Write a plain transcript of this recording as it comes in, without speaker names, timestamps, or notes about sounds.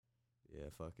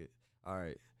fuck it. All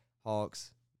right.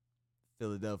 Hawks,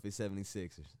 Philadelphia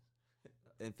 76ers.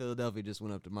 And Philadelphia just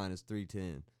went up to minus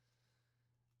 310.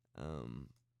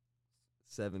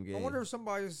 7 games. I wonder if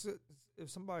somebody's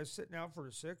sitting out for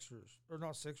the Sixers. Or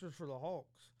not Sixers, for the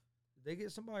Hawks. Did they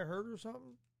get somebody hurt or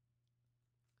something?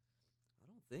 I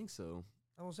don't think so.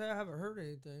 I don't say I haven't heard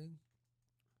anything.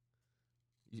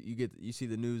 You see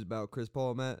the news about Chris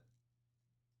Paul, Matt?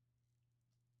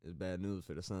 It's bad news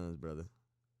for the Suns, brother.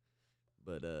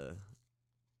 But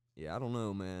yeah, I don't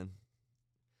know, man.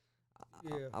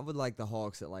 Yeah. I would like the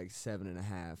Hawks at like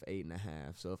 7.5,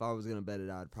 8.5. So if I was gonna bet it,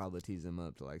 I'd probably tease them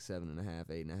up to like 7.5,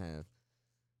 8.5.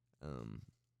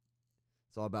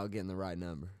 It's all about getting the right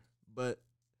number. But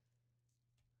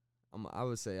I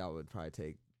would say I would probably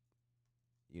take,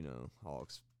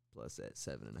 Hawks plus at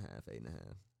 7.5,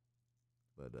 8.5.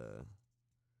 But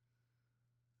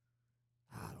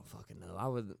I don't fucking know.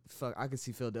 I could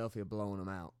see Philadelphia blowing them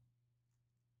out.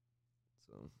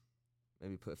 So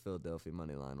maybe put Philadelphia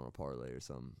money line on a parlay or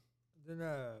something. Then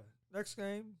next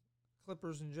game,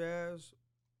 Clippers and Jazz.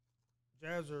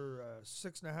 Jazz are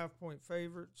 6.5-point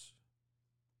favorites,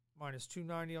 minus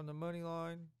 290 on the money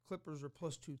line. Clippers are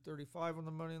plus 235 on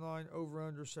the money line. Over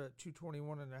under set at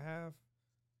 221.5.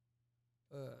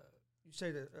 You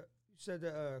said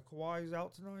that Kawhi's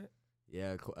out tonight?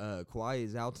 Yeah, Kawhi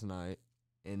is out tonight,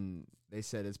 and they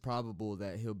said it's probable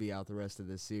that he'll be out the rest of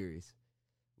this series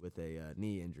with a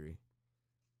knee injury.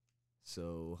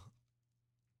 So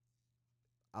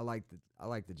I like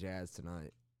the Jazz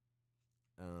tonight,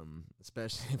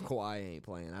 especially if Kawhi ain't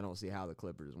playing. I don't see how the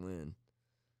Clippers win.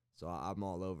 So I'm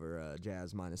all over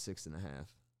Jazz minus 6.5.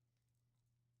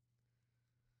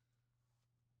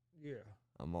 Yeah.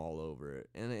 I'm all over it.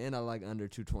 And I like under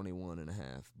 221.5.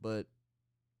 But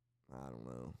I don't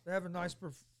know. They have a nice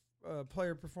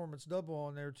player performance double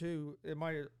on there, too. It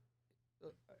might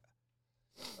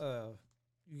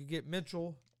you could get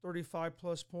Mitchell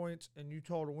 35-plus points and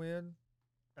Utah to win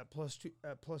at plus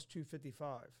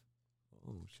 255.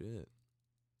 Oh, shit.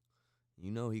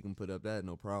 He can put up that,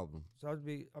 no problem. So that'd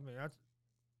be, that's.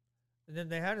 And then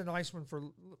they had a nice one for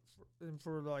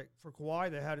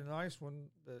Kawhi. They had a nice one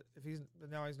that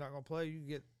now he's not going to play. You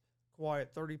get Kawhi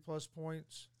at 30-plus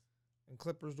points and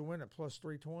Clippers to win at plus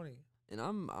 320. And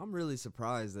I'm really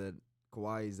surprised that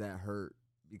Kawhi is that hurt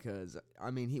because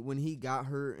when he got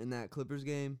hurt in that Clippers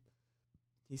game,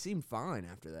 he seemed fine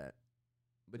after that.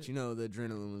 But the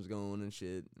adrenaline was going and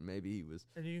shit. Maybe he was.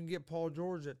 And you can get Paul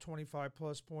George at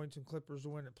 25-plus points and Clippers to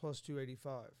win at plus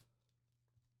 285.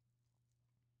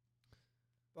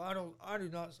 But I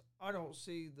don't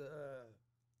see the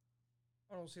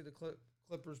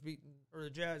Clippers beating or the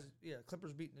Jazz. Yeah,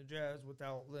 Clippers beating the Jazz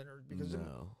without Leonard because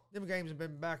them games have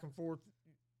been back and forth.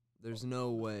 There's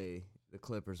no way the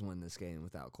Clippers win this game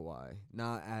without Kawhi.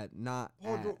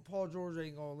 Paul George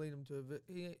ain't gonna lead them to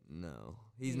it. No,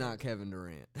 he's not Kevin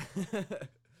Durant.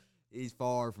 He's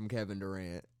far from Kevin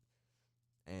Durant.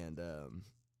 And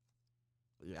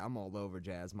yeah, I'm all over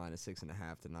Jazz minus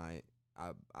 6.5 tonight.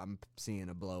 I'm seeing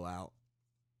a blowout.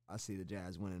 I see the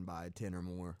Jazz winning by 10 or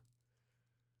more.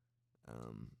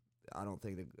 I don't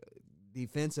think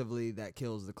defensively that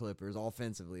kills the Clippers.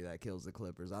 Offensively that kills the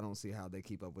Clippers. I don't see how they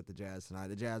keep up with the Jazz tonight.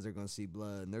 The Jazz are going to see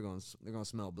blood and they're going to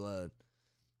smell blood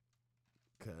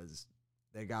because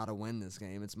they got to win this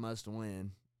game. It's must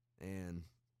win. And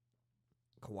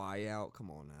Kawhi out.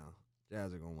 Come on now,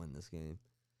 Jazz are going to win this game.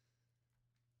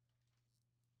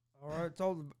 All right,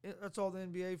 that's all the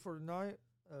NBA for tonight.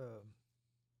 Let's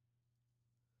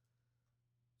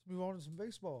move on to some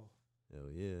baseball.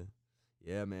 Hell yeah.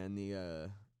 Yeah, man.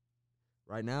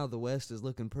 Right now the West is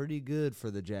looking pretty good for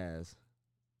the Jazz.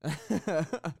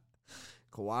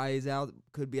 Kawhi is out,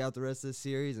 could be out the rest of the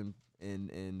series, and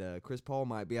Chris Paul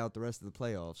might be out the rest of the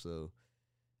playoffs. So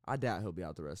I doubt he'll be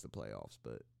out the rest of the playoffs,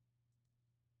 but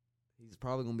he's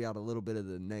probably gonna be out a little bit of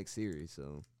the next series.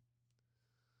 So,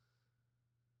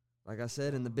 like I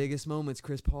said, in the biggest moments,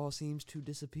 Chris Paul seems to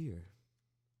disappear.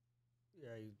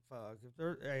 Yeah, fuck.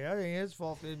 That ain't his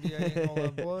fault. The NBA ain't gonna let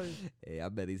him play. Hey, I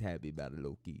bet he's happy about it,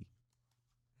 low key.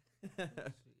 All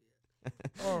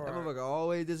right. That motherfucker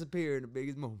always disappear in the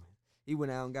biggest moment. He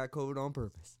went out and got COVID on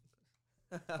purpose.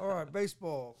 All right,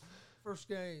 baseball. First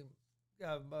game.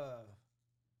 Got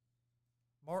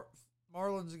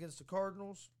Marlins against the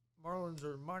Cardinals. Marlins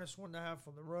are minus 1.5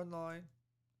 on the run line.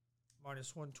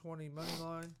 Minus 120 money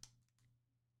line.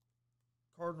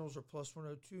 Cardinals are plus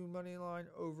 102 money line.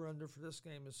 Over under for this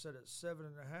game is set at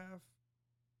 7.5.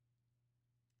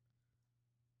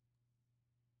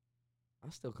 I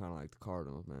still kind of like the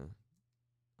Cardinals, man.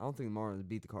 I don't think the Marlins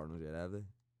beat the Cardinals yet, have they?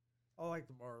 I like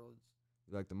the Marlins.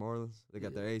 You like the Marlins? They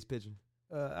got their ace pitching.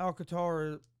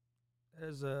 Alcantara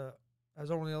has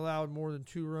only allowed more than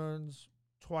 2 runs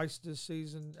twice this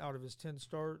season out of his 10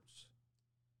 starts.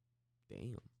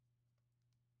 Damn.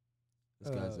 This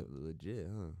guy's legit,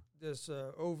 huh? This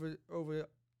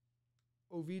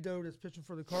Oviedo that's pitching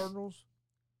for the Cardinals.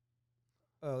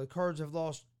 The Cards have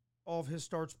lost all of his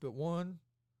starts but one.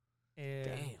 And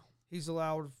Damn. he's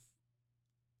allowed.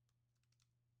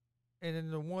 And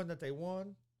in the one that they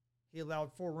won, he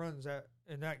allowed 4 runs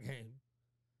in that game.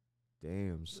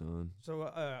 Damn, son. So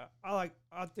I like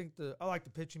the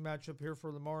pitching matchup here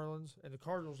for the Marlins, and the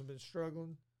Cardinals have been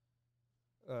struggling.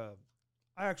 I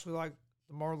actually like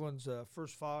the Marlins'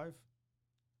 first 5.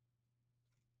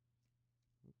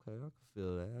 Okay, I can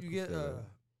feel that. You get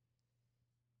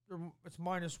it's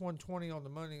minus 120 on the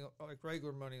money, like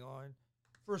regular money line.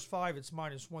 First 5, it's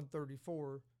minus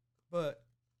 134, but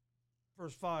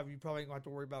first 5, you probably ain't gonna have to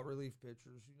worry about relief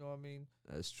pitchers. You know what I mean?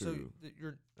 That's true.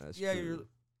 So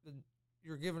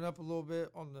you're giving up a little bit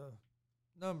on the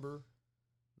number.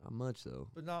 Not much though.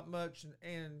 But not much, and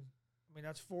I mean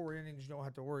that's 4 innings you don't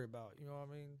have to worry about. You know what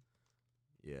I mean?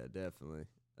 Yeah, definitely.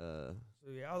 So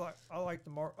yeah, I like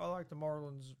the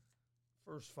Marlins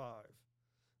first 5.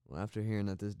 Well, after hearing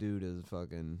that this dude is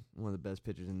fucking one of the best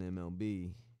pitchers in the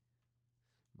MLB,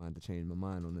 might have to change my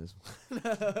mind on this one.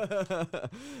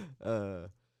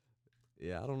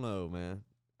 Yeah, I don't know, man.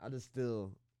 I don't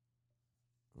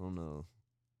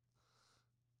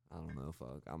know.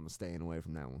 Fuck. I'm staying away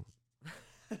from that one.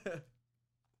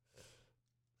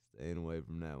 Staying away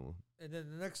from that one. And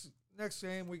then the next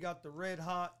game, we got the red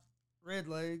hot Red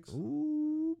Legs.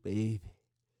 Ooh, baby.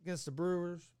 Against the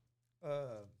Brewers.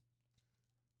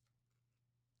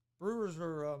 Brewers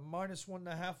are minus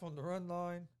 1.5 on the run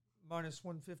line, minus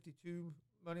 152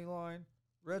 money line.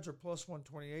 Reds are plus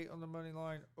 128 on the money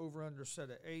line, over under set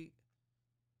at 8.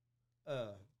 I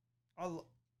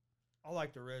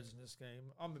like the Reds in this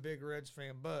game. I'm a big Reds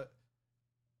fan, but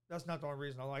that's not the only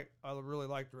reason I really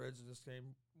like the Reds in this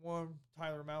game. One,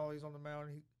 Tyler Mallay's on the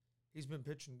mound. He's been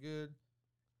pitching good.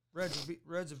 Reds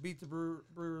have beat the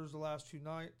Brewers the last 2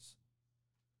 nights.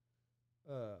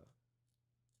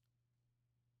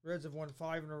 Reds have won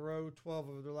 5 in a row, 12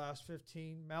 of their last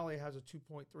 15. Malley has a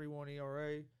 2.31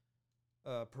 ERA.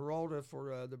 Peralta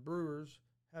for the Brewers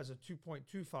has a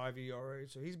 2.25 ERA,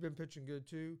 so he's been pitching good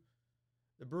too.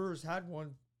 The Brewers had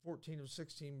won 14 of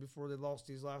 16 before they lost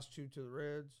these last 2 to the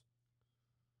Reds.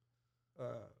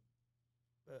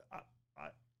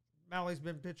 Malley's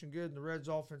been pitching good, and the Reds'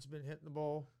 offense has been hitting the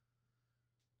ball.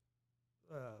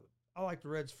 I like the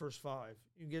Reds' first 5.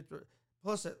 You can get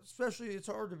plus, especially it's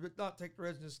hard to not take the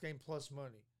Reds in this game plus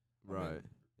money. Right.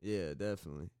 Yeah,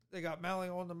 definitely. They got Malley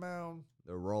on the mound.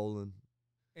 They're rolling.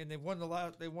 And they won the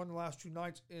last 2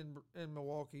 nights in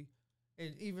Milwaukee.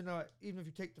 And even if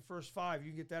you take the first 5,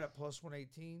 you get that at plus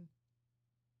 118.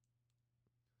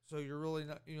 So you're really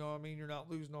not, you know what I mean? You're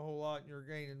not losing a whole lot, and you're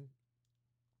gaining.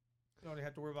 You only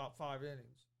have to worry about 5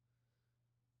 innings.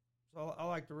 So I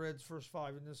like the Reds' first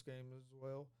 5 in this game as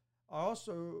well. I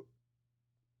also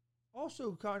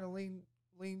kind of lean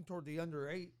toward the under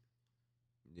 8.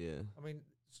 Yeah. I mean,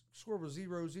 score was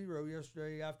 0-0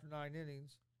 yesterday after 9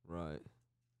 innings. Right.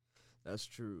 That's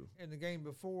true. And the game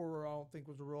before, I don't think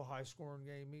was a real high scoring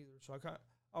game either. So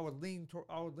I would lean toward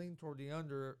the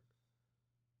under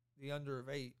of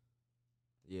 8.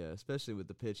 Yeah, especially with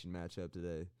the pitching matchup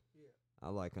today. Yeah. I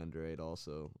like under 8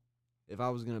 also. If I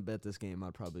was going to bet this game,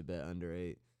 I'd probably bet under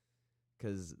 8.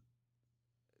 Because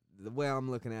the way I'm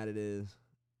looking at it is,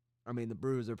 I mean, the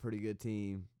Brewers are a pretty good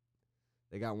team.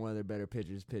 They got one of their better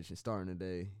pitchers starting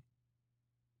today.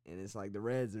 And it's like the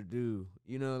Reds are due.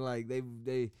 You know, like they're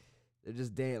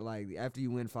just dead. Like after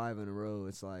you win 5 in a row,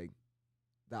 it's like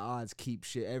the odds keep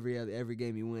shit every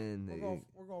game you win.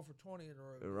 We're going for 20 in a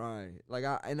row. Right. Like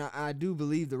I do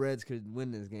believe the Reds could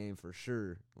win this game for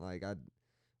sure.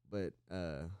 But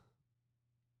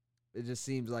it just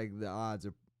seems like the odds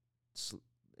are.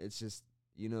 It's just,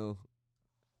 you know,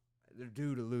 they're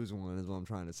due to lose one is what I'm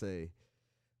trying to say.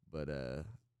 But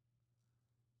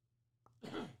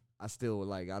I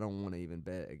still I don't want to even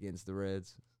bet against the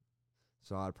Reds.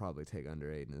 So I'd probably take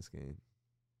under 8 in this game.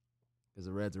 Because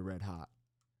the Reds are red hot.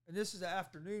 And this is an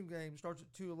afternoon game. Starts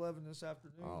at 2:11 this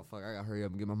afternoon. Oh, fuck. I got to hurry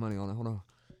up and get my money on it. Hold on.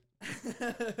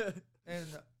 And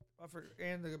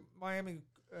the Miami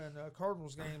and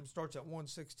Cardinals game starts at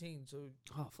 1:16. So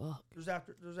oh, fuck. There's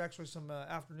actually some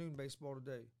afternoon baseball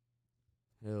today.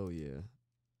 Hell yeah.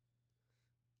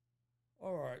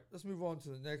 All right. Let's move on to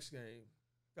the next game.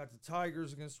 Got the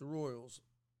Tigers against the Royals.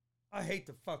 I hate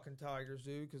the fucking Tigers,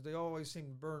 dude, because they always seem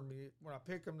to burn me. When I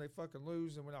pick them, they fucking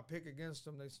lose, and when I pick against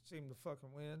them, they seem to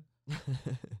fucking win.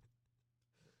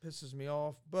 pisses me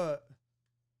off. But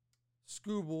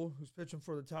Scooble, who's pitching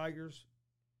for the Tigers,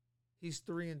 he's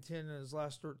 3-10 in his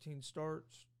last 13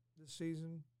 starts this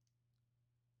season.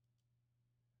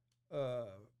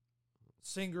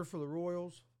 Singer for the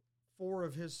Royals, 4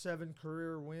 of his 7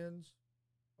 career wins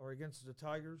are against the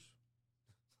Tigers.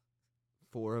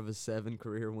 4 of his 7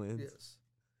 career wins. Yes.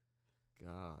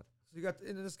 God. So you got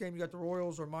in this game, you got the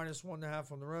Royals are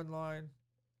 -1.5 on the run line,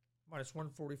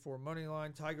 -144 money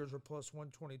line. Tigers are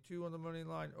 +122 on the money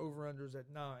line. Over-unders at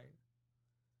 9.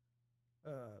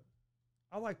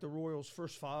 I like the Royals'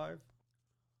 first 5.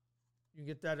 You can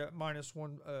get that at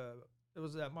 -1. It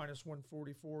was at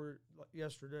 -144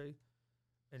 yesterday,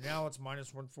 and now it's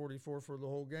 -144 for the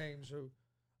whole game. So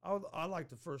I like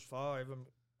the first 5.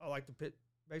 I like the pit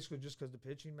basically just because the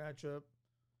pitching matchup.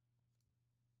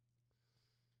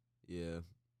 Yeah,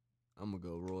 I'm going to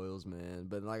go Royals, man.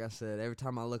 But like I said, every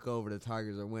time I look over, the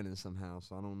Tigers are winning somehow,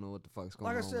 so I don't know what the fuck's going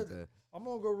on with that. I'm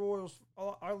going to go Royals.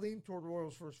 I lean toward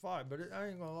Royals first 5, but I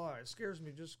ain't going to lie. It scares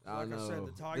me just like I said,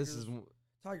 the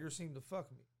Tigers seem to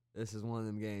fuck me. This is one of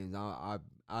them games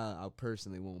I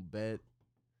personally won't bet,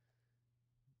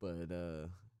 but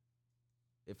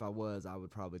if I was, I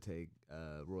would probably take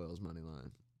Royals money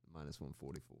line,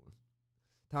 -144.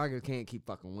 Tigers can't keep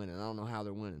fucking winning. I don't know how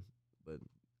they're winning, but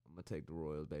I'm going to take the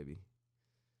Royals, baby.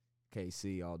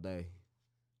 KC all day.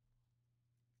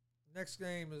 Next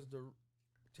game is the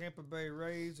Tampa Bay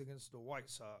Rays against the White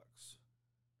Sox.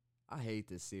 I hate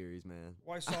this series, man.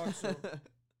 White Sox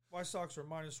are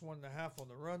 -1.5 on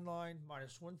the run line,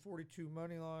 -142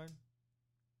 money line.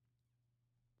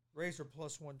 Rays are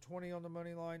 +120 on the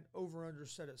money line. Over-under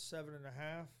set at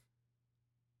 7.5.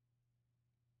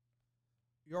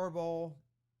 Yarball,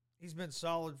 he's been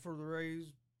solid for the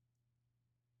Rays.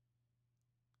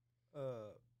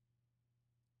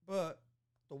 But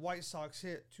the White Sox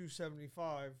hit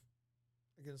 .275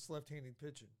 against left-handed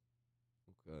pitching.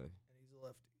 Okay. And he's a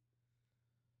lefty.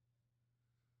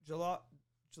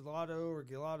 Gelato or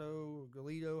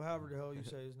Galito, however the hell you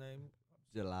say his name.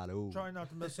 Gelato. Trying not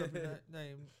to mess up his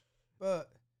name.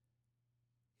 But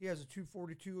he has a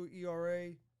 2.42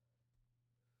 ERA.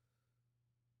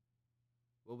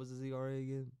 What was his ERA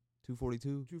again?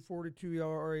 2.42? 2.42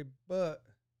 ERA, but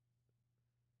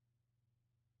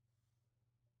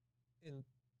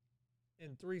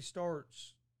in 3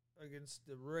 starts against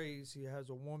the Rays, he has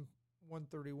a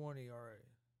 1.31 ERA.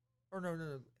 Or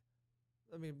no.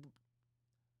 Let me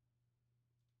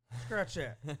scratch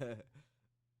that.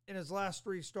 In his last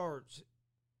 3 starts,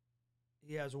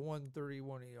 he has a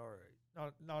 1.31 ERA.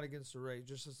 Not against the Rays,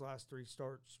 just his last 3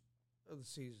 starts of the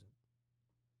season.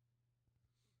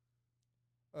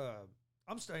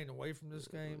 I'm staying away from this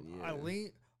game.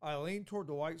 Yeah. I lean toward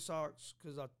the White Sox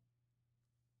because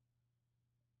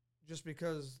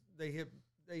they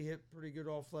hit pretty good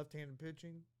off left-handed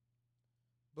pitching.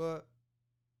 But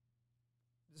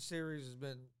the series has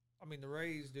been, the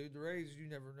Rays, dude. The Rays, you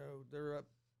never know. They're up.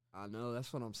 I know,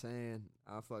 that's what I'm saying.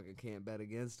 I fucking can't bet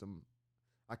against them.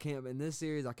 I can't in this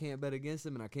series. I can't bet against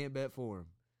them, and I can't bet for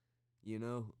them. You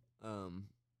know, I'm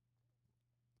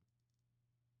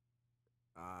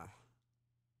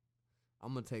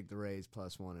gonna take the Rays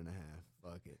 +1.5.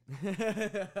 Fuck it.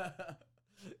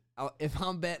 If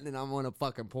I'm betting it, I'm on a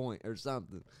fucking point or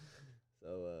something.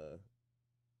 So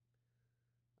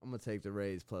I'm gonna take the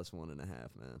Rays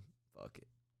 +1.5, man. Fuck it.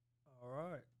 All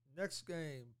right. Next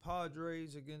game,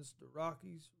 Padres against the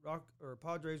Rockies.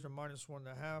 Padres are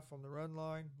 -1.5 on the run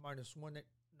line,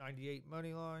 -198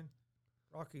 money line.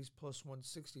 Rockies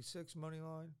 +166 money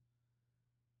line.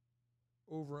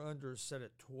 Over/under is set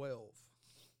at 12.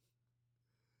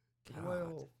 God.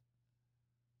 12.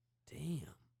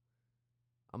 Damn.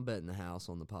 I'm betting the house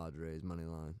on the Padres money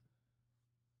line.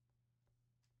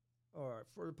 All right.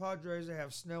 For the Padres, they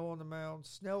have Snell on the mound.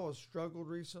 Snell has struggled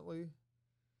recently.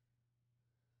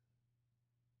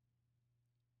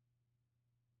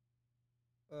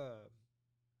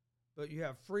 But you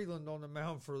have Freeland on the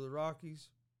mound for the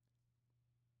Rockies,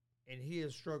 and he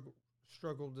has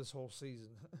struggled this whole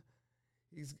season.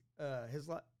 He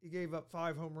gave up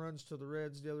 5 home runs to the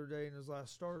Reds the other day in his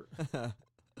last start.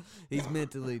 He's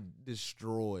mentally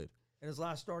destroyed. In his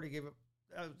last start, he gave up.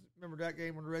 Remember that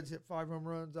game when the Reds hit 5 home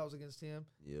runs? That was against him.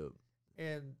 Yep.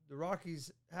 And the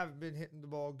Rockies haven't been hitting the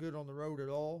ball good on the road at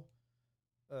all.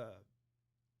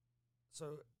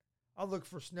 So I look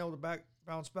for Snell to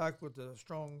bounce back with a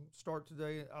strong start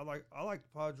today. I like the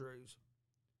Padres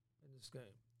in this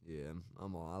game. Yeah,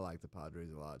 I like the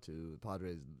Padres a lot too. The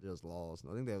Padres just lost.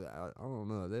 I think I don't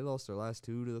know. They lost their last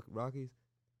 2 to the Rockies.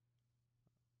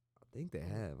 I think they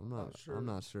have. I'm not sure. I'm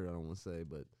not sure. I don't want to say,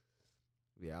 but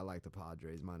yeah, I like the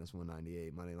Padres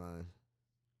 -198 money line.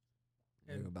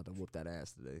 They're And about to whoop that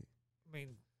ass today. I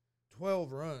mean,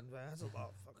 12 runs, man. That's a lot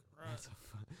of fucking runs.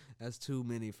 That's too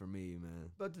many for me,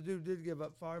 man. But the dude did give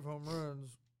up 5 home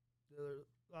runs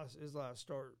his last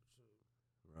start.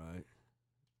 So. Right.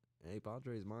 Hey,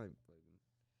 Padres might.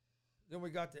 Then we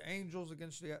got the Angels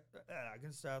against the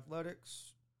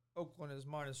Athletics. Oakland is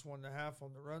 -1.5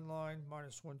 on the run line,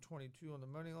 -122 on the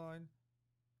money line.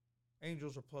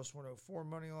 Angels are +104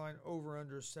 money line. Over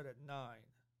under is set at 9.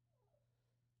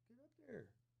 Get up there.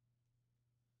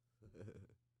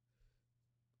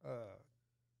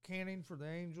 Canning for the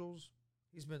Angels.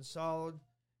 He's been solid.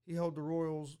 He held the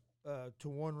Royals to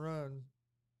 1 run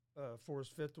for his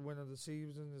 5th win of the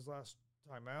season, his last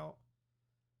time out.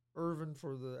 Irvin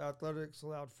for the Athletics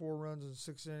allowed 4 runs in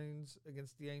 6 innings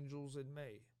against the Angels in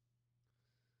May.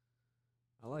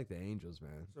 I like the Angels,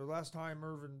 man. So last time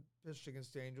Irvin pitched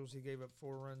against the Angels, he gave up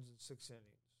 4 runs in 6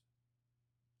 innings.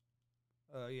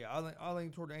 I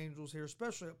lean toward the Angels here,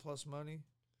 especially at plus money.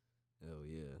 Hell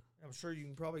yeah. I'm sure you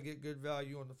can probably get good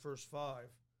value on the first 5.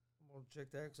 I'm going to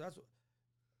check that because that's what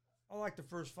I like the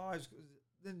first 5s because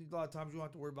then a lot of times you don't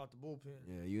have to worry about the bullpen.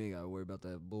 Yeah, you ain't got to worry about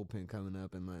that bullpen coming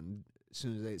up and letting as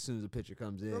soon as the pitcher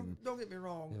comes in. Don't get me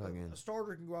wrong. Yeah, a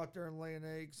starter can go out there and lay an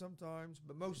egg sometimes,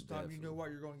 but most of the time you know what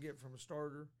you're going to get from a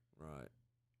starter. Right.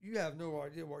 You have no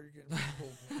idea what you're getting from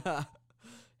the bullpen.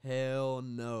 Hell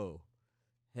no.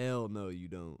 Hell no, you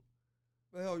don't.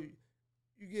 But hell,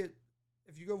 you get,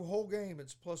 if you go whole game,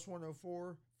 it's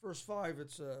 +104. First 5,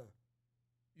 it's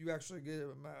you actually get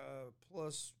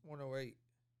 +108.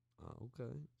 Oh,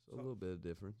 okay. So a little bit of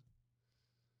difference.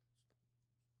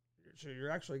 So you're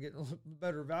actually getting a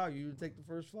better value to take the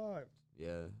first 5.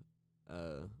 Yeah.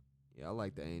 I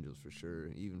like the Angels for sure.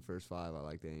 Even first 5, I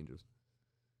like the Angels.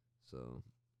 So,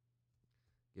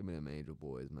 give me them Angel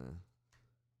boys, man.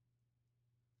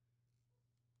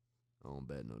 I don't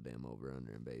bet no damn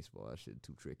over-under in baseball. That shit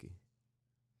too tricky.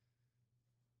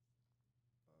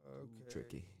 Okay. Too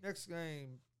tricky. Next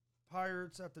game,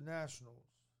 Pirates at the Nationals.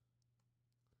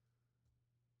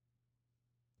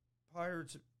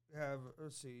 Pirates have,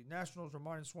 Nationals are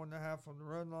 -1.5 on the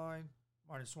run line,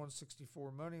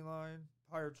 -164 money line.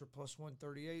 Pirates are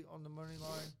 +138 on the money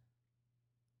line.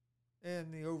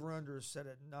 And the over-under is set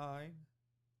at 9.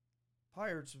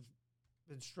 Pirates have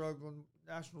been struggling.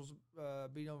 Nationals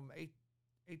beat them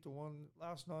 8-1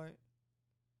 last night.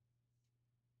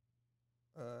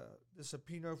 This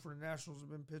Apino for the Nationals have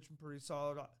been pitching pretty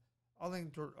solid. I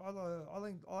like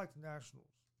the Nationals.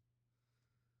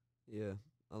 Yeah,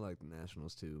 I like the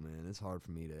Nationals too, man. It's hard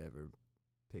for me to ever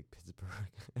pick Pittsburgh.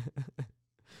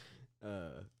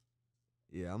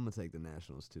 Yeah, I'm gonna take the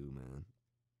Nationals too, man.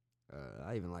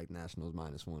 I even like Nationals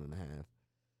 -1.5.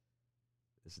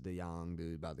 This is the young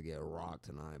dude about to get rocked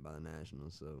tonight by the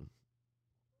Nationals, so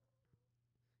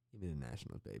give me the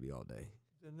Nationals, baby, all day.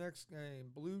 The next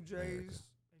game, Blue Jays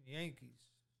and Yankees.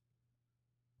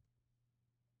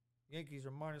 Yankees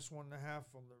are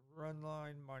 -1.5 on the run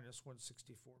line,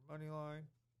 -164 money line.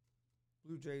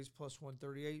 Blue Jays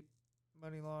 +138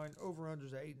 money line.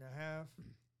 Over-unders at 8.5.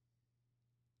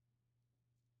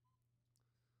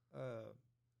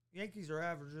 Yankees are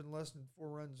averaging less than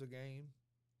 4 runs a game.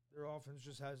 Their offense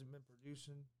just hasn't been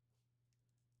producing.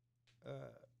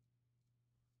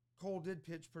 Cole did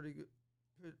pitch pretty good.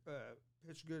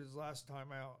 Pitched good his last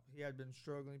time out. He had been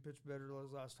struggling. He pitched better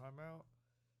his last time out.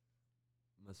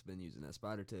 Must have been using that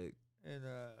spider tech. And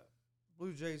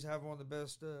Blue Jays have one of the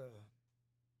best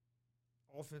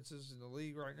offenses in the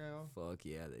league right now. Fuck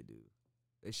yeah, they do.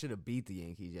 They should have beat the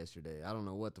Yankees yesterday. I don't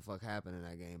know what the fuck happened in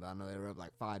that game, but I know they were up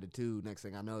like 5-2. Next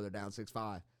thing I know, they're down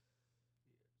 6-5.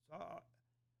 So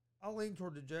I lean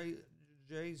toward the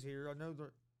Jays here. I know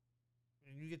that,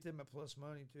 and you get them at plus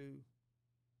money too.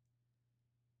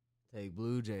 Take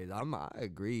Blue Jays. I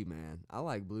agree, man. I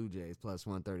like Blue Jays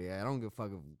 +138. I don't give a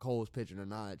fuck if Cole's pitching or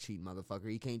not. Cheating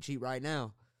motherfucker. He can't cheat right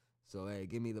now. So hey,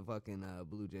 give me the fucking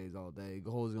Blue Jays all day.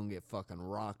 Cole's gonna get fucking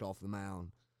rocked off the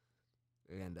mound,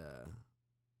 and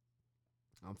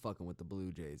I'm fucking with the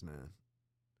Blue Jays, man.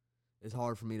 It's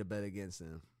hard for me to bet against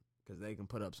them because they can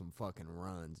put up some fucking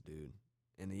runs, dude.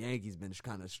 And the Yankees been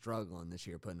kind of struggling this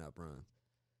year putting up runs.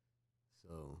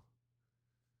 So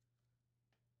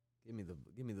give me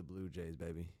the Blue Jays,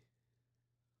 baby.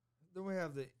 Then we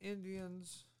have the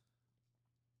Indians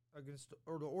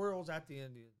the Orioles at the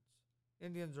Indians.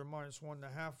 Indians are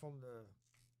 -1.5 on the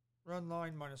run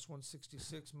line,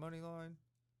 -166 money line.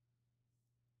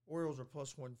 Orioles are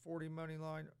 +140 money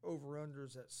line.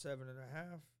 Over-unders at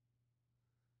 7.5.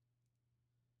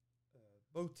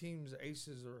 Both teams'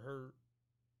 aces are hurt.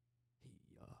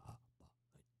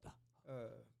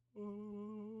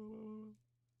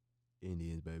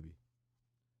 Indians, baby.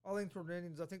 I lean toward the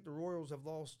Indians. I think the Royals have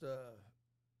lost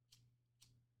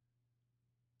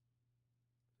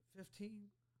 15. It's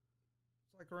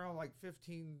like around like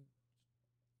 15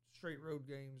 straight road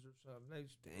games or something.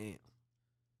 Damn.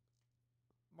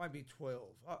 Might be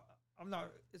 12. I'm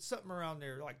not. It's something around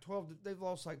there. Like 12. They've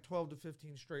lost like 12 to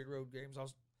 15 straight road games.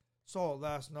 Saw it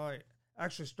last night.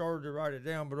 Actually started to write it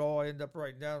down, but all I ended up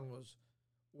writing down was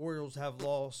Orioles have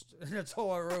lost, and that's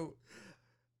all I wrote.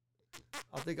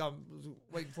 I think I was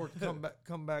waiting for it to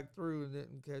come back through and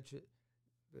didn't catch it.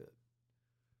 But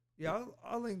yeah,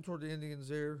 I lean toward the Indians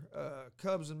there.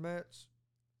 Cubs and Mets.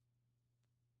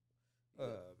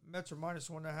 Mets are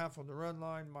 -1.5 on the run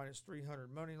line,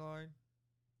 -300 money line.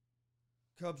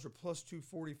 Cubs are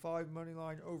 +245 money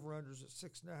line. Over-unders at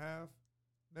 6.5.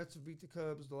 Mets have beat the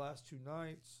Cubs the last two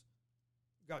nights.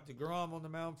 Got DeGrom on the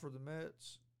mound for the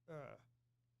Mets. I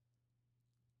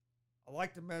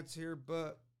like the Mets here,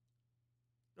 but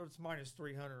it's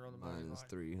 -300 on the money line.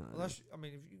 -300. Unless,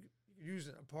 if you use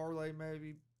it in a parlay,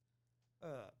 maybe.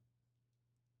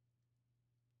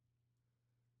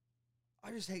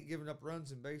 I just hate giving up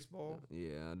runs in baseball.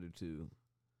 Yeah, I do too.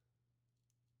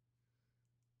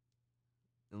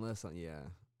 Unless,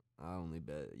 I only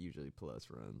bet usually plus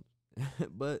runs.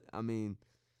 But I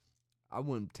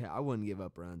wouldn't give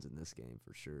up runs in this game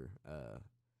for sure.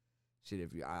 Shit,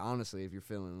 if you're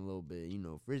feeling a little bit,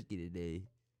 frisky today,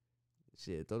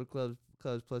 shit, throw the Cubs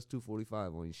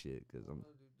 +245 on your shit, because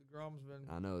DeGrom's been.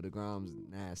 I know DeGrom's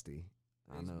nasty.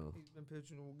 I know He's been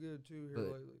pitching good too here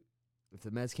But lately. if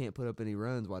the Mets can't put up any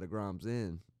runs while DeGrom's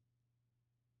in,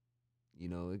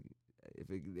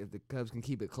 if the Cubs can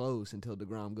keep it close until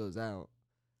DeGrom goes out,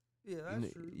 Yeah,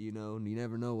 that's true. you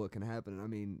never know what can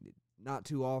happen. Not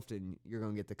too often you're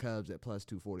gonna get the Cubs at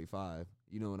 +245.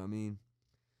 You know what I mean?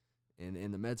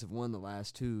 And the Mets have won the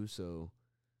last two, so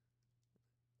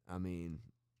Hey,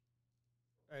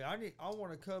 I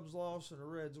want a Cubs loss and a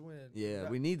Reds win. yeah,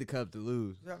 we need the Cubs to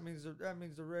lose. That means the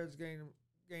Reds gain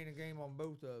a game on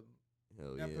both of them.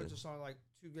 Hell That yeah. puts us on like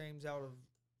 2 games out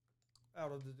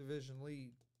of the division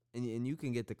lead. And you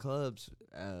can get the Cubs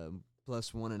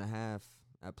 +1.5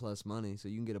 at plus money, so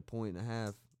you can get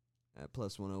 1.5 at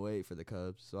 +108 for the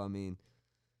Cubs. So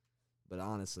but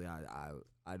honestly, if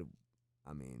you're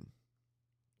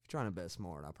trying to bet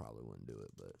smart, I probably wouldn't do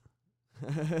it, but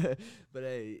but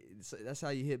hey, that's how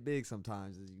you hit big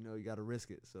sometimes. Is you got to risk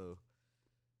it. So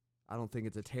I don't think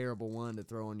it's a terrible one to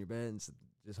throw on your bet and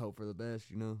just hope for the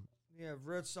best. You have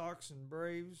Red Sox and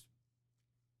Braves.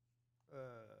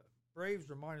 Braves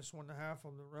are -1.5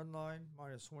 on the run line,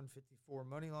 -154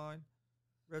 money line.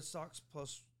 Red Sox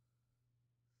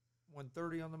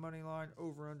 +130 on the money line.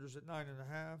 Over-unders at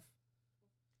 9.5.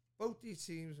 Both these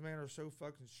teams, man, are so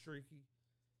fucking streaky.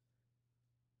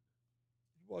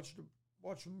 Watch them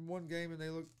one game and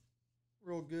they look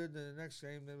real good, then the next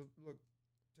game they look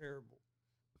terrible.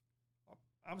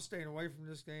 I'm staying away from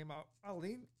this game. I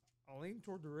lean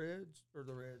toward the Braves.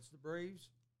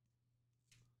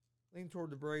 Lean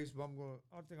toward the Braves, but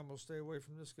I think I'm gonna stay away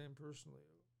from this game personally.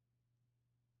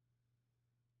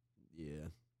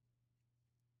 Yeah,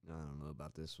 I don't know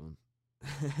about this one.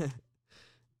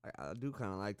 I do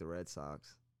kind of like the Red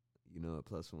Sox, at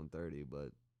 +130,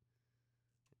 but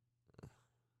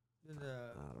Then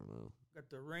I don't know. got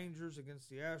the Rangers against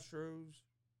the Astros.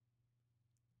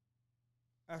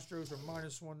 Astros are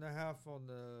 -1.5 on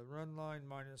the run line,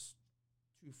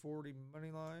 -240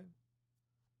 money line.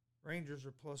 Rangers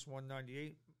are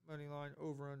 +198 money line.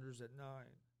 Over-unders at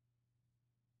 9.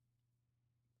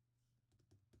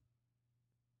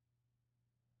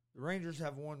 The Rangers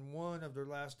have won 1 of their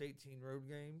last 18 road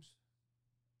games.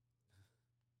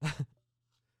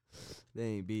 They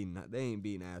ain't beating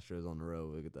Astros on the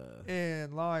road. Look at that.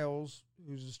 And Lyles,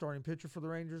 who's the starting pitcher for the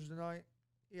Rangers tonight,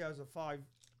 he has a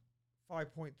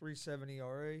 5.37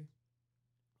 ERA.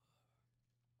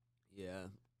 Yeah.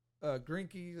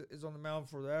 Greinke is on the mound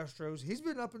for the Astros. He's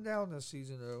been up and down this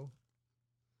season, though.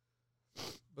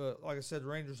 But like I said, the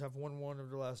Rangers have won 1 of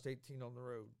their last 18 on the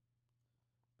road.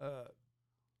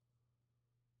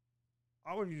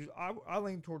 I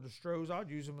lean toward the Stros. I'd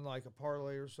use them in like a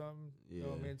parlay or something.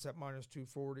 Yeah. It's at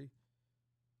 -240.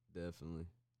 Definitely.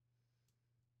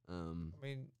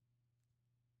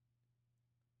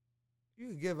 You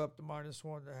could give up the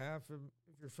 -1.5 if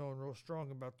you're feeling real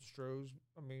strong about the Stros.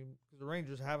 Because the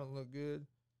Rangers haven't looked good.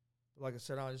 But like I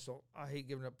said, I hate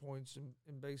giving up points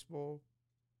in baseball.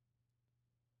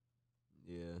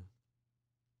 Yeah.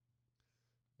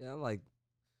 Yeah,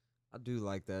 I do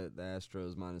like that the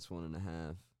Astros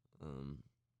 -1.5.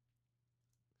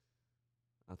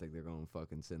 I think they're gonna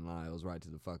fucking send Lyles right to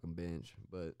the fucking bench,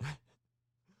 but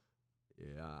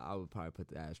Yeah, I would probably put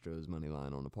the Astros money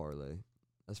line on the parlay.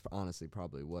 That's honestly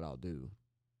probably what I'll do.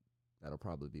 That'll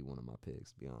probably be one of my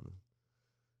picks, to be honest.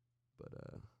 But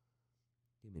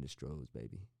give me the Stros,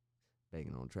 baby.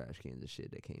 Banging on trash cans and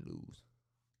shit, they can't lose.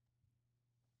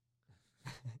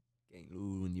 Can't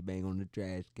lose when you bang on the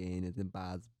trash can. It's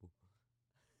impossible.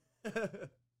 He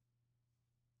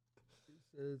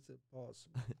said it's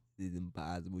impossible. It's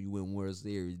impossible. You win World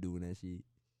Series doing that shit.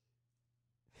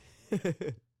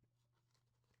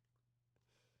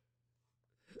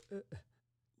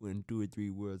 Win 2 or 3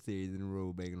 World Series in a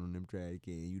row banging on them trash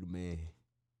cans. You the man.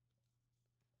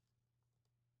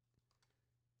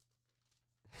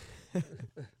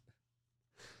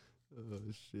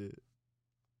 Oh, shit.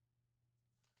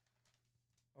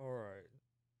 All right.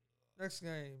 Next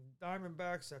game,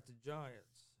 Diamondbacks at the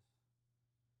Giants.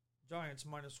 Giants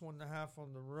minus 1.5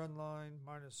 on the run line,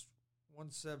 minus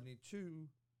 172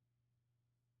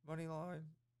 money line.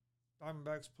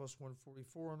 Diamondbacks plus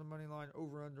 144 on the money line.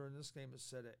 Over under in this game is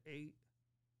set at 8.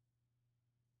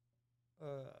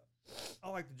 I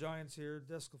like the Giants here.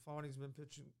 Desclafani's been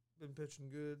pitching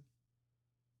good.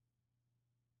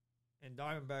 And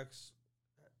Diamondbacks,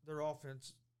 their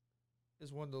offense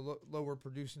is one of the lower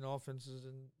producing offenses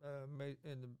in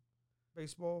the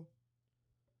baseball.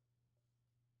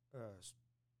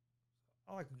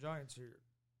 I like the Giants here.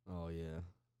 Oh, yeah.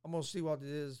 I'm going to see what it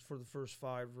is for the first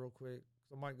 5 real quick.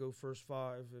 I might go first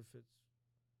 5 if it's.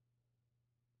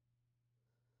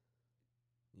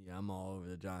 Yeah, I'm all over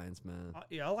the Giants, man.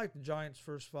 I like the Giants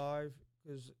first 5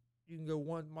 because you can go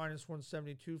minus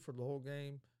 172 for the whole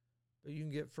game, but you can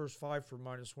get first 5 for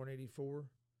minus 184.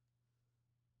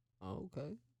 Oh,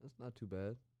 okay. That's not too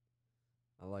bad.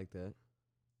 I like that.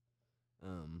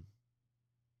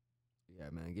 Yeah,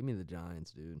 man, give me the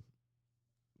Giants, dude.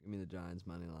 Give me the Giants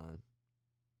money line.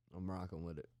 I'm rocking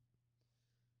with it.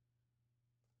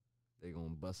 They gonna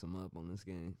bust them up on this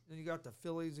game. Then you got the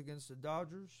Phillies against the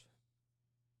Dodgers.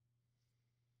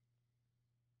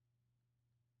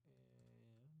 And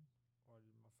why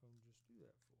did my phone just do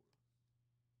that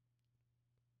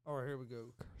for? All right, here we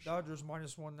go. Dodgers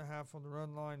minus 1.5 on the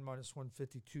run line, minus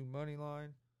 152 money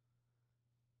line.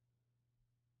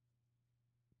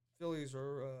 Phillies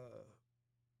are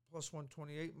plus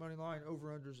 128 money line. Over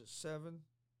unders at 7.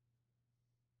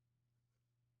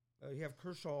 You have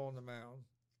Kershaw on the mound.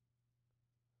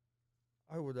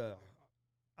 I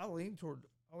lean toward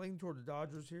the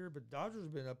Dodgers here, but Dodgers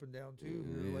have been up and down too.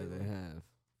 Yeah, lately. They have.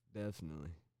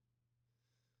 Definitely.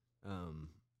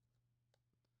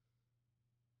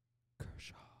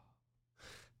 Kershaw.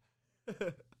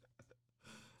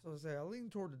 So I lean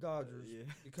toward the Dodgers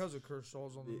because of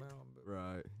Kershaw's on the mound. But.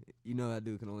 Right. You know that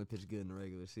dude can only pitch good in the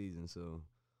regular season, so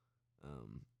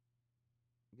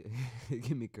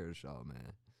give me Kershaw,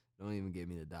 man. Don't even give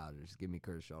me the Dodgers. Give me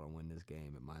Kershaw to win this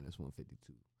game at minus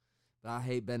 152. But I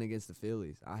hate betting against the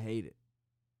Phillies. I hate it.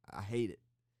 I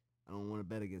don't want to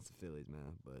bet against the Phillies,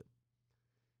 man, but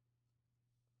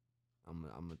I'm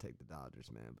gonna take the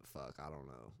Dodgers, man. But fuck, I don't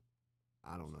know.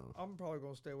 I'm probably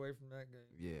gonna stay away from that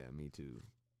game. Yeah, me too.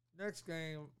 Next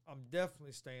game, I'm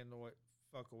definitely staying away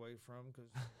from because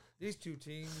these two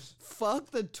teams. Fuck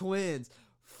the Twins.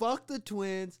 Fuck the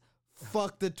Twins.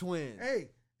 Fuck the Twins. Hey,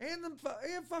 and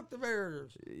fuck the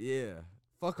Mariners. Yeah.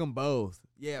 Fuck them both.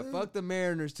 Yeah, dude, fuck the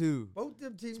Mariners too. Both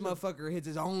them teams. This motherfucker hits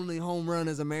his only home run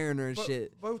as a Mariner and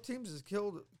shit. Both teams has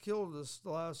killed us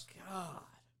the last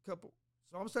couple.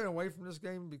 So I'm staying away from this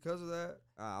game because of that.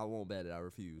 I won't bet it. I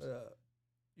refuse.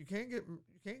 You can't get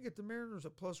the Mariners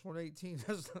at plus 118.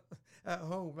 That's not, at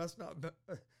home. That's not.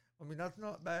 That's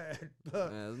not bad.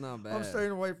 But yeah, it's not bad. I'm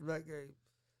staying away from that game.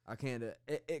 I can't.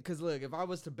 Because look, if I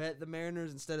was to bet the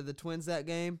Mariners instead of the Twins that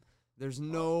game, there's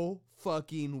no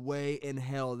fucking way in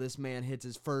hell this man hits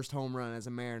his first home run as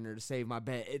a Mariner to save my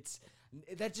bet.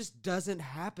 That just doesn't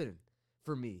happen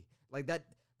for me. Like that.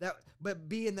 But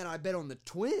being that I bet on the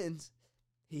Twins,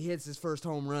 he hits his first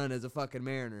home run as a fucking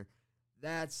Mariner.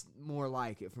 That's more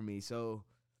like it for me. So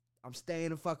I'm staying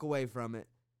the fuck away from it.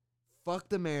 Fuck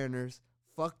the Mariners.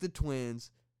 Fuck the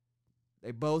Twins.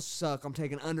 They both suck. I'm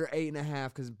taking under 8.5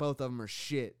 because both of them are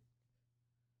shit.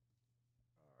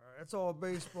 All right, that's all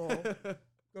baseball.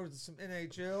 Go to some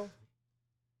NHL.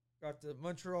 Got the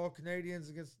Montreal Canadiens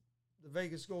against the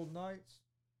Vegas Golden Knights.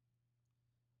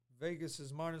 Vegas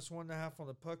is minus 1.5 on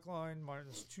the puck line,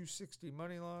 minus 260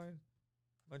 money line.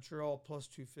 Montreal plus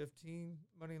 215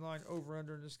 money line. Over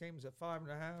under in this game is at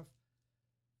 5.5.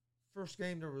 First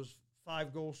game there was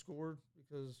 5 goals scored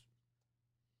because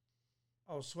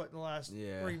I was sweating the last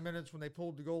 3 minutes when they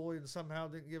pulled the goalie and somehow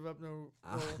didn't give up no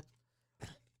goal.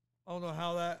 I don't know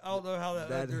how that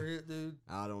That- under hit, dude.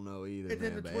 I don't know either, And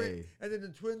then man. the But hey, and then the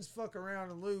Twins fuck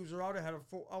around and lose, or I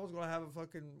was gonna have a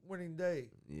fucking winning day.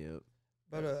 yep.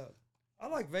 But I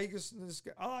like Vegas in this.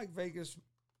 I like Vegas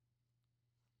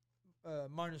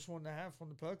 -1.5 on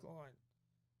the puck line.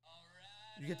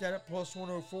 You get that at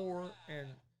 +104, and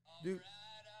dude,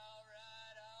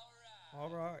 all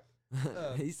right.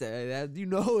 He said that you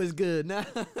know it's good now.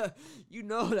 You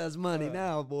know that's money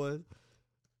now, boys.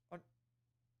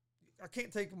 I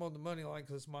can't take them on the money line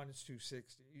because it's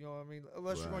 -260. You know what I mean?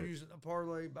 Unless you're going Right. to use it in a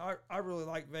parlay. But I really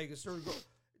like Vegas.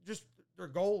 Just their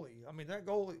goalie. I mean, that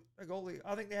goalie.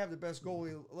 I think they have the best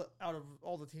goalie out of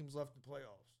all the teams left in the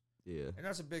playoffs, Yeah, and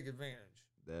that's a big advantage.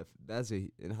 that's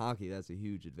in hockey. That's a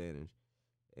huge advantage.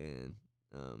 And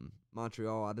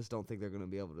Montreal, I just don't think they're going to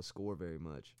be able to score very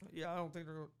much. Yeah, I don't think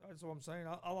they're. That's what I'm saying.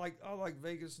 I like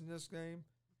Vegas in this game.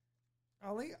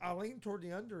 I lean toward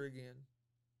the under again.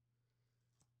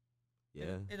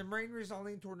 Yeah, And the main reason I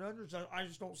lean toward the under is I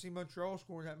just don't see Montreal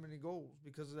scoring that many goals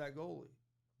because of that goalie.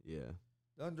 yeah,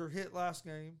 The under hit last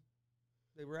game.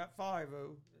 They were at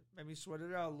 5-0. It made me sweat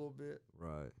it out a little bit.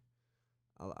 right.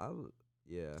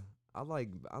 I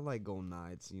like Golden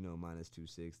Knights. You know,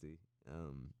 -260.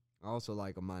 I also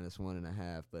like a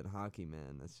 -1.5. But hockey,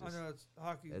 man, that's I just know it's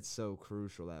hockey. it's so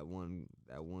crucial that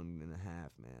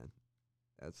 1.5, man.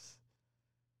 That's,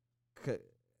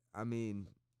 I mean,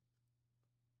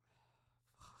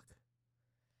 fuck.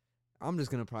 I'm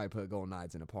just gonna probably put Golden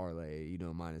Knights in a parlay. You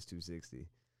know, -260.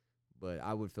 But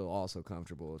I would feel also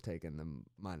comfortable taking them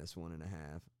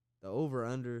 -1.5. The over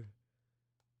under,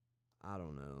 I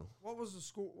don't know. What was the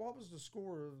score? What was the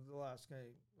score of the last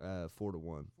game?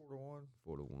 4-1. 4-1.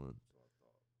 4-1.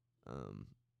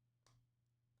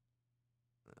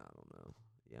 I don't know.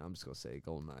 Yeah, I'm just gonna say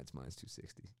Golden Knights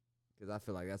 -260 because I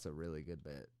feel like that's a really good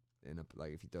bet. And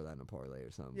like if you throw that in a parlay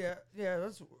or something, Yeah,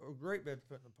 that's a great bet to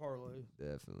put in the parlay.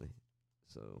 definitely.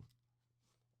 So,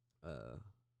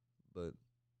 but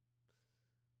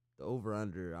the over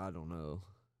under, I don't know.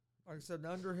 Like I said, the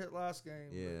under hit last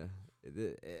game. Yeah,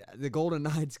 the Golden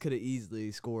Knights could have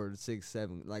easily scored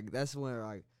 6-7. Like that's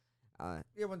where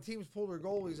Yeah, when teams pull their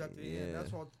goalies at the end,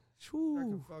 that's what that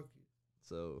can whew. fuck you.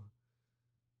 So,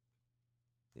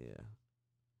 yeah.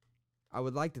 I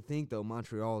would like to think, though,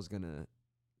 Montreal is going to,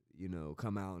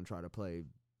 come out and try to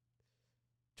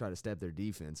step their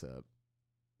defense up.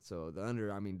 So, the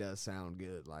under, I mean, does sound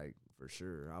good, like, for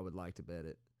sure. I would like to bet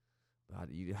it. But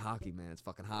hockey, man, it's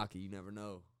fucking hockey. You never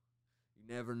know. You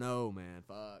never know, man.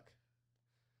 Fuck.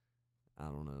 I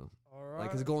don't know. All right. Like,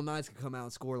 because the Golden Knights could come out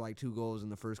and score, like, 2 goals in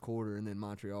the first quarter, and then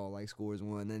Montreal, like, scores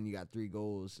 1. Then you got 3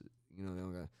 goals. They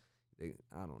don't got...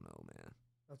 I don't know, man.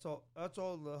 That's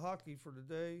all the hockey for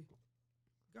today.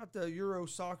 Got the Euro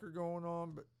soccer going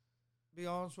on, but be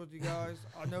honest with you guys,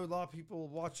 I know a lot of people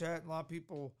watch that, and a lot of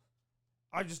people,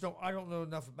 I don't know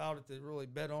enough about it to really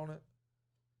bet on it.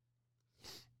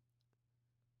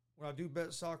 When I do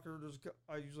bet soccer,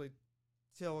 I usually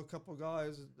tell a couple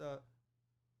guys that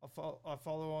I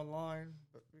follow online,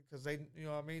 because they,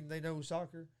 they know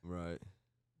soccer. Right.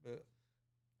 But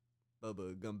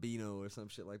Bubba Gambino or some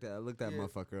shit like that. I looked that Yeah.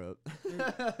 motherfucker up.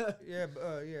 yeah,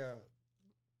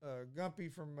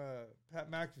 Gumpy from Pat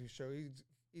McAfee show.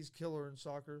 He's killer in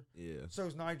soccer. Yeah. So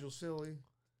is Nigel Silly.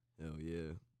 Hell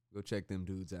yeah. Go check them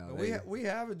dudes out. But we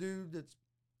have a dude that's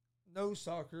knows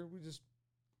soccer. We just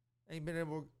ain't been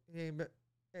able to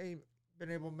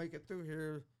make it through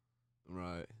here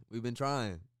Right. We've been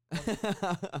trying.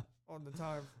 on the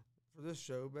time for this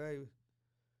show, but hey,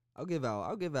 I'll give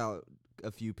out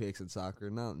a few picks in soccer,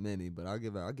 not many, but I'll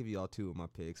give you all 2 of my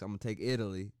picks. I'm gonna take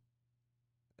Italy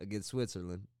against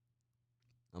Switzerland.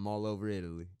 I'm all over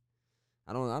Italy.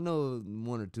 I know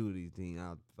 1 or 2 of these teams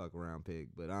I'll fuck around pick,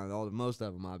 but most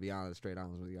of them, I'll be straight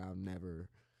honest with you, I don't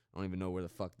even know where the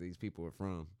fuck these people are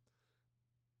from.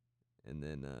 And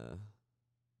then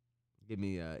give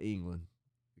me England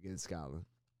against Scotland.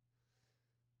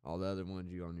 All the other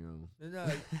ones you on your own.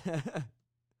 then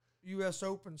U.S.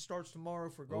 Open starts tomorrow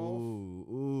for golf.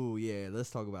 Ooh, yeah.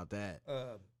 Let's talk about that.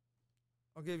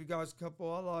 I'll give you guys a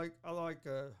couple. I like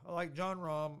John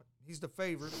Rahm. He's the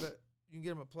favorite, but you can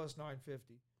get him at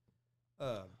 +950.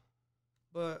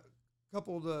 But a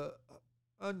couple of the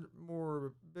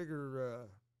more bigger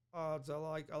odds I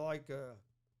like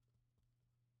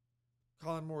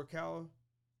Colin Morikawa.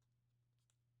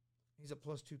 He's at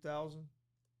 +2,000.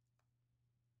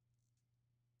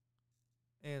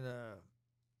 And kind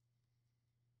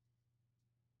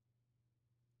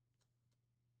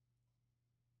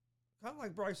of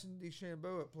like Bryson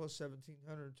DeChambeau at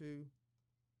 +1,700 too.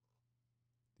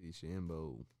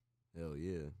 DeChambeau. Hell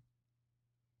yeah.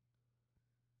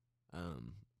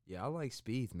 Yeah, I like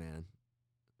Spieth, man.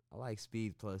 I like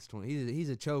Spieth plus 20. He's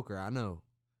a choker, I know.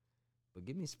 But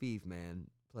give me Spieth, man,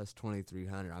 plus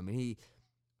 2,300. I mean,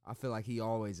 I feel like he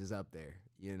always is up there.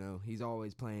 You know, he's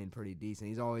always playing pretty decent.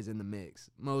 He's always in the mix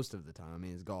most of the time. I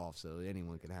mean, it's golf, so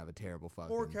anyone could have a terrible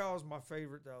fucking. Morikawa is my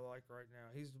favorite that I like right now.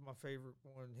 He's my favorite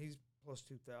one. He's plus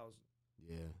 2,000.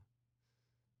 Yeah.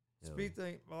 Speed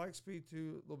thing, I like Speed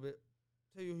too a little bit.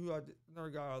 Tell you who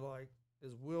another guy I like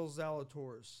is Will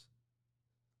Zalatoris.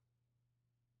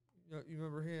 You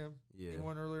remember him? Yeah. He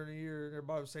won earlier in the year.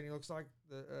 Everybody was saying he looks like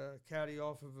the caddy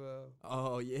off of.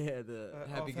 Oh yeah, the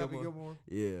Happy Gilmore.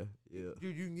 Yeah, yeah.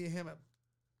 Dude, you can get him at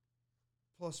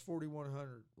plus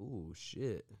 4,100. Ooh,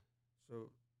 shit.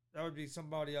 So that would be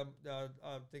somebody I'm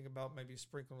thinking about maybe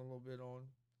sprinkling a little bit on.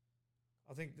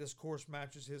 I think this course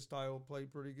matches his style of play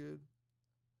pretty good.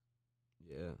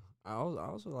 Yeah, I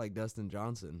also like Dustin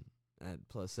Johnson at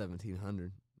plus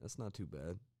 1,700. That's not too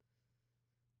bad.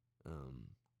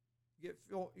 You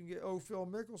can get Phil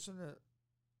Mickelson at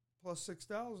plus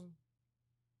 6,000.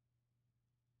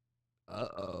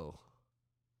 Uh-oh.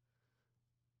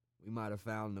 We might have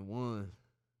found the one.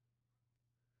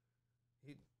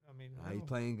 He's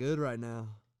playing good right now.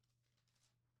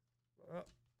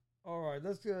 All right,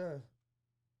 let's go.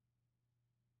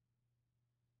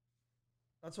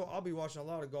 That's what I'll be watching a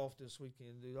lot of golf this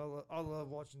weekend, dude. I love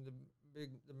watching the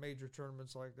major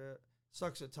tournaments like that.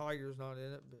 Sucks that Tiger's not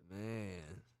in it, but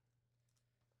man,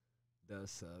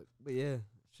 does suck. But yeah,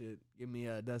 shit. Give me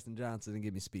Dustin Johnson and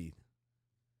give me Speed.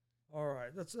 All right,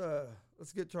 let's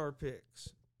get to our picks.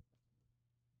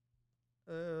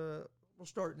 We'll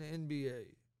start in the NBA.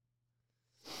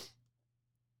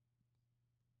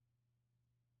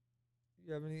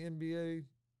 You have any NBA?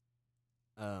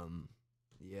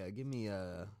 Yeah, give me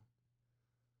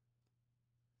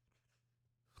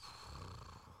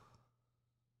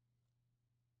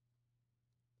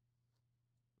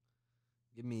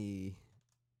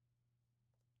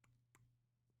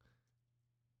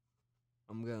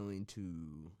I'm going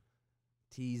to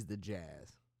tease the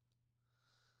Jazz.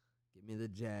 Give me the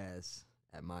Jazz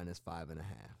at minus 5.5.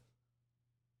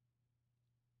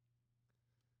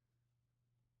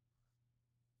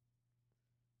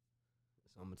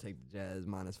 So I'm going to take the Jazz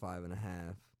minus 5.5. Let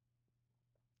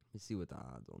me see what the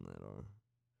odds on that are.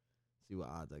 See what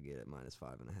odds I get at minus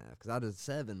 5.5. Because I did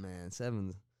 7, man.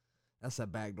 7's, that's a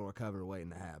backdoor cover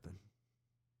waiting to happen.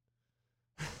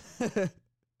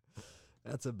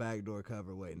 That's a backdoor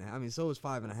cover waiting to happen. I mean, so is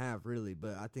 5.5, really.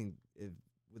 But I think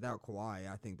without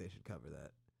Kawhi, I think they should cover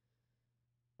that.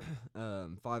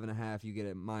 5.5, you get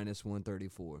at minus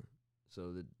 134.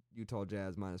 So the Utah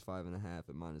Jazz minus 5.5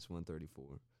 at minus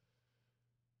 134.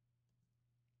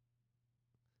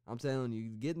 I'm telling you,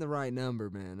 getting the right number,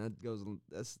 man.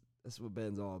 That's what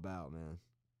betting's all about, man.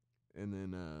 And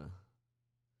then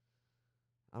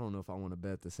I don't know if I want to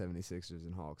bet the 76ers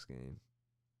and Hawks game.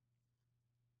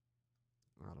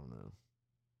 I don't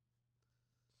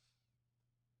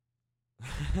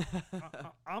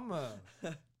know.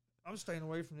 I'm staying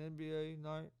away from the NBA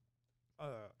tonight.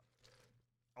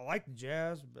 I like the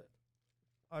Jazz, but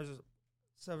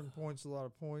 7 points, a lot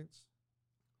of points.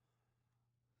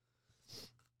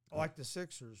 I like the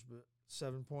Sixers, but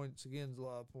 7 points again is a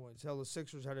lot of points. Hell, the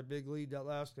Sixers had a big lead that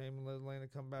last game and let Atlanta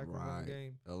come back and win the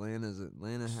game.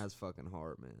 Atlanta has fucking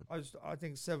heart, man. I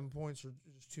think 7 points are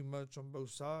just too much on both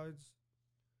sides.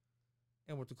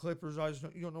 And with the Clippers,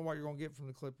 you don't know what you're gonna get from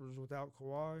the Clippers without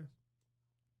Kawhi.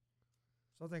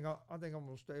 So I think I'm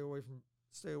gonna stay away from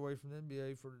the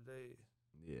NBA for today.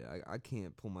 Yeah, I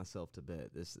can't pull myself to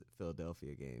bet this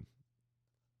Philadelphia game.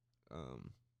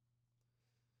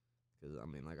 Because, I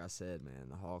mean, like I said, man,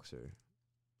 the Hawks the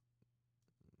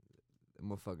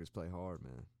motherfuckers play hard,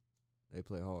 man. They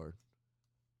play hard.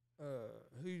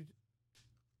 Who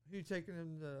taking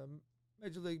in the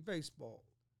Major League Baseball?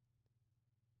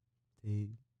 Take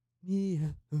me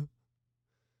out.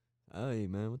 Hey,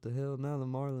 man, what the hell? Now the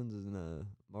Marlins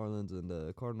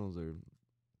and Cardinals are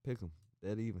pick 'em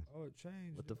dead even. Oh, it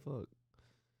changed. What the fuck?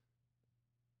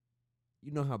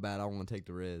 You know how bad I want to take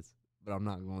the Reds, but I'm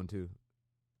not going to.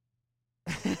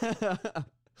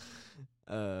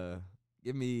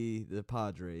 Give me the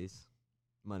Padres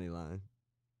money line.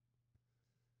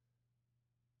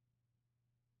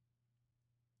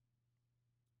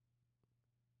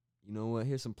 You know what?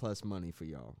 Here's some plus money for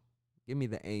y'all. Give me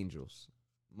the Angels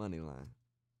money line.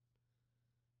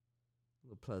 A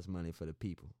little plus money for the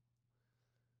people.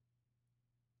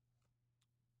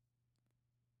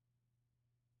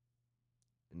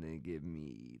 And then give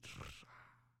me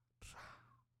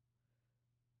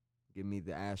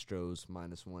the Astros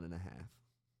minus 1.5.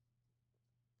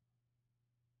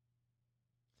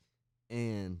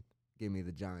 and give me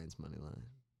the Giants money line.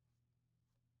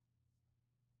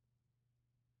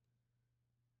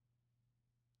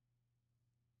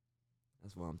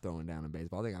 That's what I'm throwing down in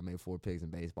baseball. I think I made 4 picks in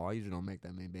baseball. I usually don't make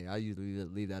that many. I usually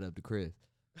leave that up to Chris.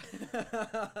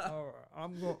 All right,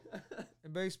 I'm going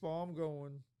in baseball. I'm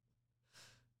going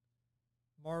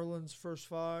Marlins first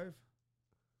 5.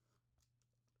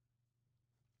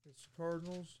 It's the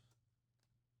Cardinals.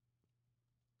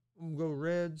 I'm gonna go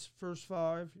Reds first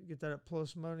 5. You get that at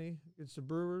plus money. It's the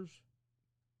Brewers.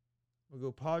 We'll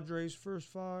go Padres first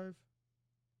 5.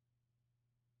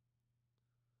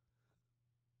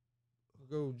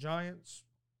 We'll go Giants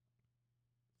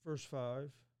first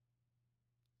 5.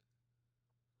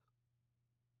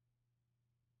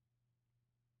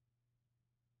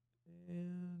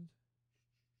 And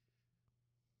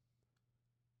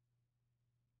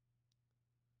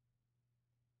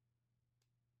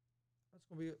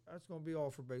that's gonna be all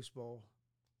for baseball.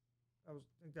 I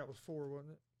think that was 4,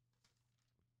 wasn't it?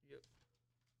 Yep.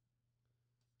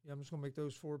 Yeah, I'm just gonna make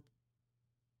those 4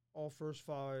 all first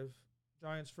 5.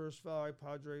 Giants first 5,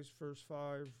 Padres first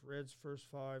 5, Reds first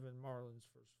 5, and Marlins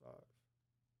first 5.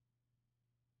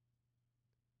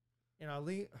 And I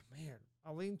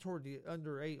lean toward the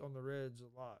under 8 on the Reds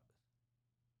a lot.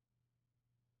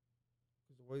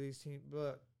 Because the way these teams,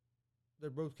 but they're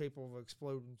both capable of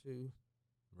exploding too.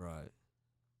 Right.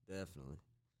 Definitely.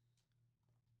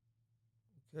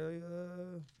 Okay,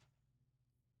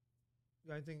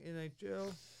 got anything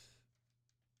NHL?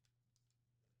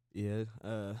 Yeah,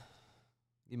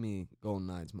 give me Golden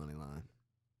Knights money line.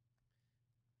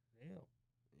 Damn.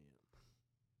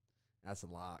 That's a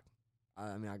lock.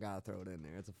 I mean, I gotta throw it in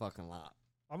there. It's a fucking lock.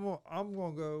 I'm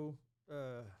gonna go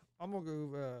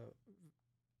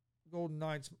Golden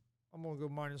Knights. I'm gonna go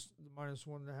minus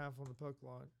 1.5 on the puck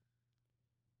line.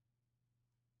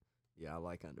 Yeah, I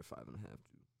like under 5.5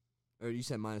 too. Or you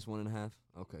said minus 1.5?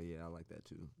 Okay, yeah, I like that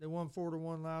too. They won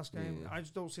 4-1 last game. Yeah. I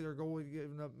just don't see their goalie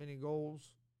giving up many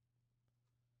goals.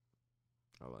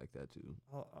 I like that too.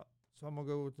 So I'm gonna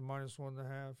go with the minus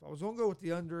 1.5. I was gonna go with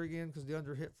the under again because the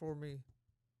under hit for me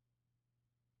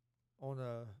on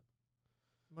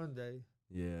Monday.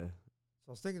 Yeah. So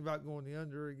I was thinking about going the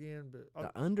under again, but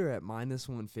The under at minus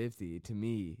 150 to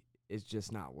me is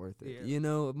just not worth it. Yeah. You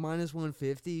know, minus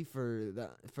 150 for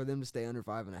them to stay under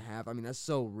 5.5. I mean, that's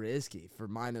so risky for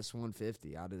minus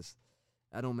 150.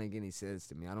 That don't make any sense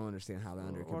to me. I don't understand how the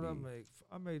under what could be.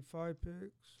 I made 5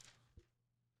 picks.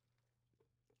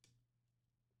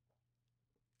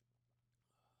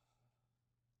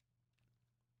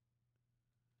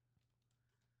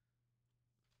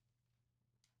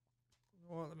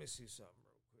 Well, let me see something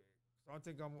real quick. I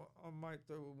think I might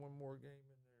throw one more game in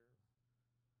there.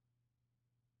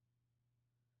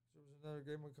 There was another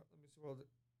game. Let me see where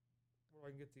I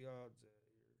can get the odds at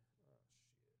here. Oh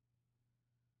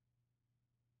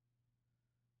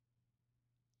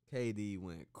shit! KD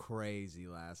went crazy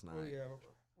last night. Oh yeah,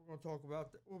 we're gonna talk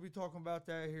about that. We'll be talking about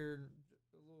that here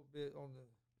in a little bit on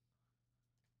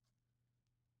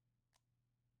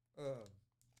the.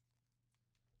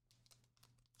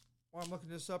 While I'm looking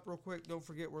this up real quick, don't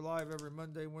forget we're live every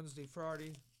Monday, Wednesday,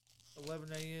 Friday,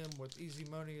 11 a.m. with Easy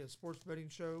Money, a sports betting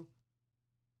show.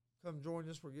 Come join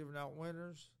us. We're giving out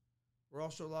winners. We're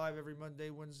also live every Monday,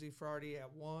 Wednesday, Friday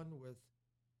at 1 with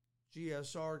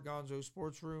GSR, Gonzo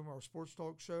Sports Room, our sports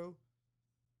talk show.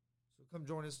 So come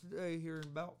join us today here in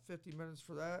about 50 minutes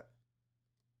for that.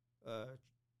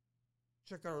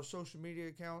 Check out our social media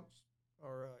accounts,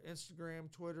 our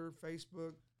Instagram, Twitter,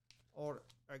 Facebook, all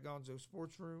at Gonzo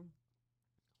Sports Room.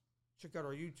 Check out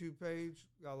our YouTube page.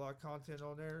 Got a lot of content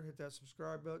on there. Hit that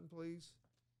subscribe button, please.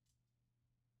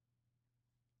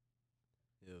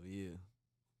 Hell yeah.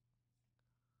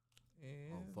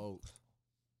 And folks.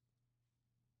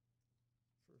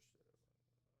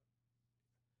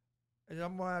 And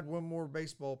I'm going to add one more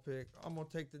baseball pick. I'm going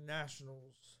to take the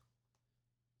Nationals.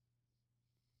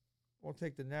 I'm going to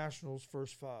take the Nationals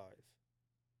first 5.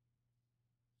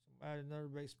 So I'm adding another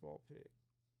baseball pick.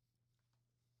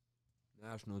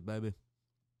 Nationals, baby.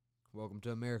 Welcome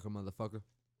to America, motherfucker.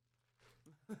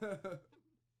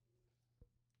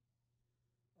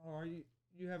 All right,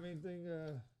 you have anything,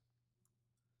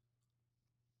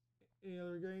 any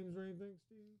other games or anything,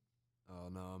 Steve? Oh,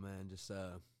 no, man. Just,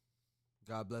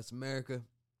 God bless America.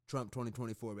 Trump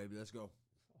 2024, baby. Let's go.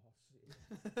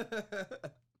 Oh,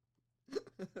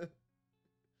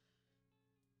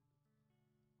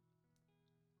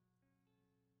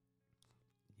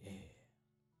 shit.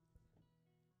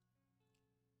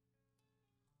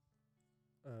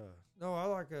 No, I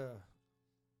like an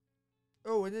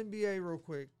NBA real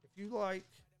quick. If you like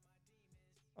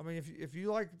I mean, if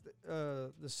you like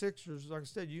the Sixers, like I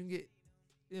said, you can get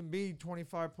Embiid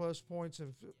 25 plus points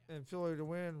and Philly to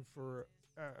win for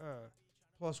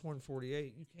plus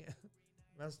 148. You can't.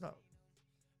 That's not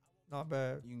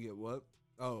bad. You can get what?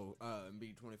 Oh,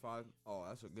 Embiid 25. Oh,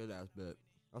 that's a good ass bet.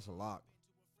 That's a lot.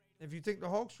 If you think the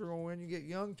Hawks are going to win, you get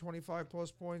Young 25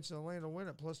 plus points and Atlanta win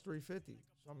at plus 350.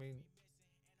 So I mean,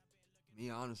 Me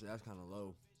honestly, that's kind of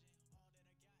low.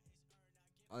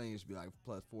 I think it should be like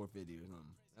plus 450 or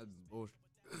something. That's bullshit.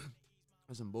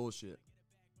 That's some bullshit.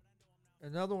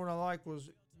 another one I like was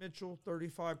Mitchell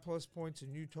 35 plus points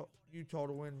in Utah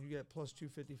to win. You get plus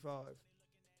 255.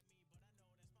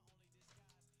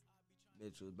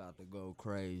 Mitchell's about to go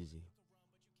crazy.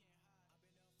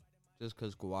 Just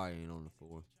because Kawhi ain't on the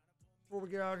floor. Before we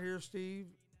get out of here, Steve,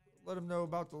 let them know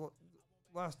about the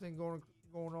last thing going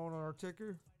on our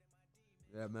ticker.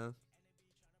 Yeah, man.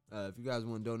 If you guys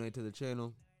want to donate to the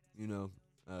channel, help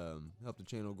the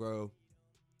channel grow,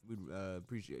 we'd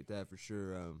appreciate that for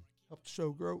sure. Help the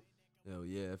show grow. Hell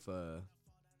yeah, if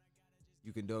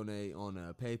you can donate on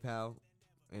PayPal,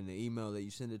 and the email that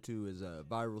you send it to is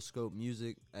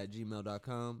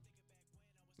viralscopemusic@gmail.com,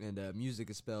 and music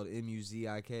is spelled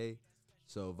MUZIK,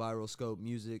 so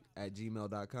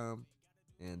viralscopemusic@gmail.com,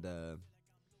 and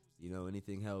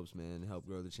anything helps, man, help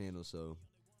grow the channel, so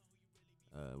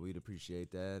we'd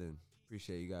appreciate that, and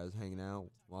appreciate you guys hanging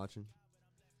out, watching.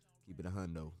 Keep it a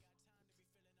hundo.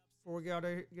 Before we get out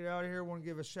of here, I want to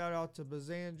give a shout out to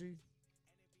Bazanji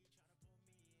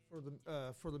for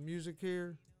the music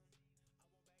here.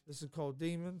 This is called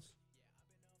Demons.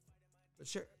 But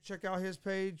check out his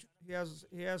page. He has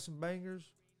some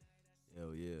bangers.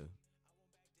 Hell yeah.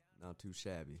 Not too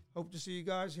shabby. Hope to see you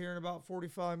guys here in about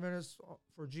 45 minutes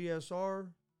for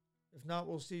GSR. If not,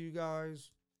 we'll see you guys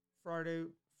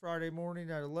Friday morning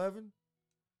at 11.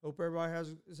 Hope everybody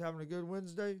is having a good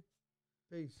Wednesday.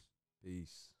 Peace.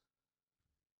 Peace.